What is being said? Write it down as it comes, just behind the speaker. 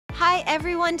Hi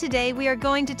everyone, today we are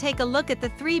going to take a look at the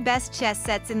 3 best chess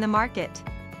sets in the market.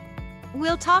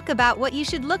 We'll talk about what you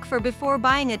should look for before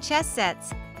buying a chess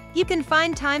sets. You can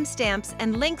find timestamps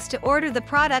and links to order the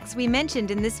products we mentioned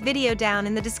in this video down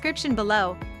in the description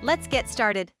below. Let's get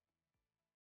started.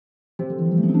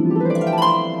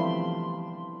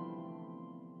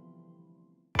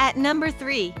 At number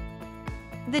 3.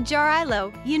 The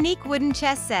Wegiel Unique Wooden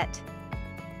Chess Set.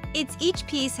 Each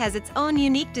piece has its own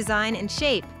unique design and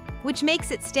shape, which makes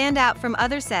it stand out from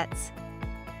other sets.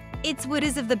 Its wood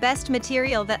is of the best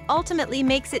material that ultimately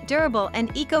makes it durable and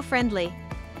eco-friendly.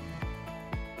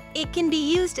 It can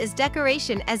be used as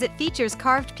decoration as it features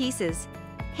carved pieces,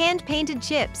 hand-painted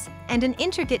chips, and an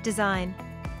intricate design.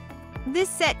 This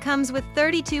set comes with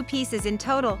 32 pieces in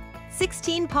total,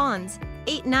 16 pawns,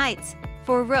 8 knights,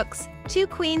 4 rooks, 2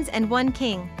 queens and 1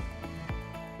 king.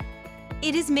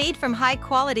 It is made from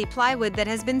high-quality plywood that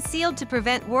has been sealed to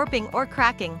prevent warping or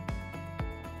cracking.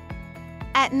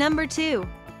 At number 2.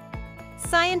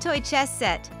 ASNEY Chess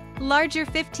Set, larger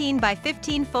 15 by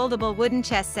 15 foldable wooden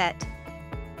chess set.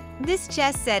 This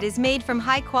chess set is made from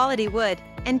high-quality wood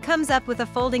and comes up with a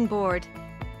folding board.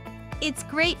 It's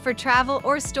great for travel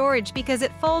or storage because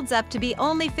it folds up to be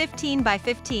only 15 by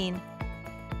 15.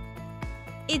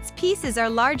 Its pieces are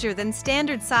larger than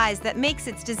standard size that makes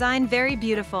its design very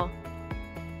beautiful.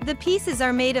 The pieces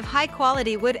are made of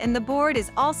high-quality wood and the board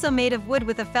is also made of wood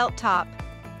with a felt top.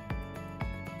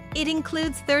 It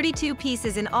includes 32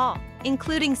 pieces in all,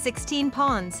 including 16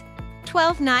 pawns,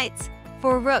 12 knights,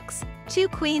 4 rooks, 2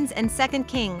 queens and 2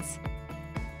 kings.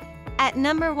 At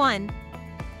number 1.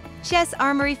 Chess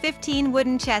Armory 15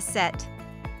 Wooden Chess Set.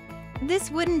 This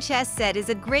wooden chess set is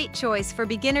a great choice for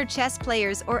beginner chess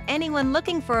players or anyone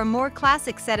looking for a more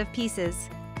classic set of pieces.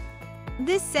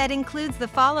 This set includes the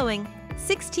following: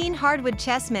 16 hardwood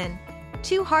chessmen,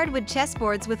 2 hardwood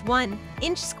chessboards with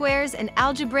 1-inch squares and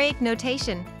algebraic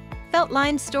notation,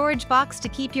 felt-lined storage box to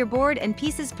keep your board and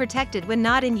pieces protected when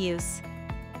not in use.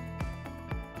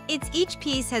 Each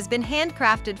piece has been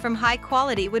handcrafted from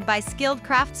high-quality wood by skilled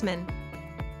craftsmen.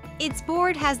 Its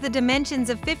board has the dimensions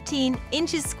of 15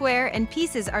 inches square and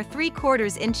pieces are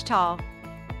 3/4 inch tall.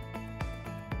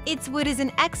 Its wood is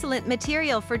an excellent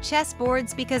material for chess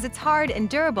boards because it's hard and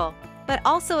durable, but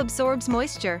also absorbs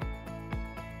moisture.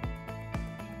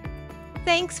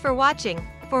 Thanks for watching.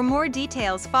 For more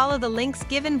details, follow the links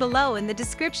given below in the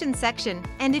description section,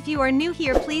 and if you are new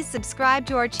here, please subscribe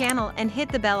to our channel and hit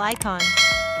the bell icon.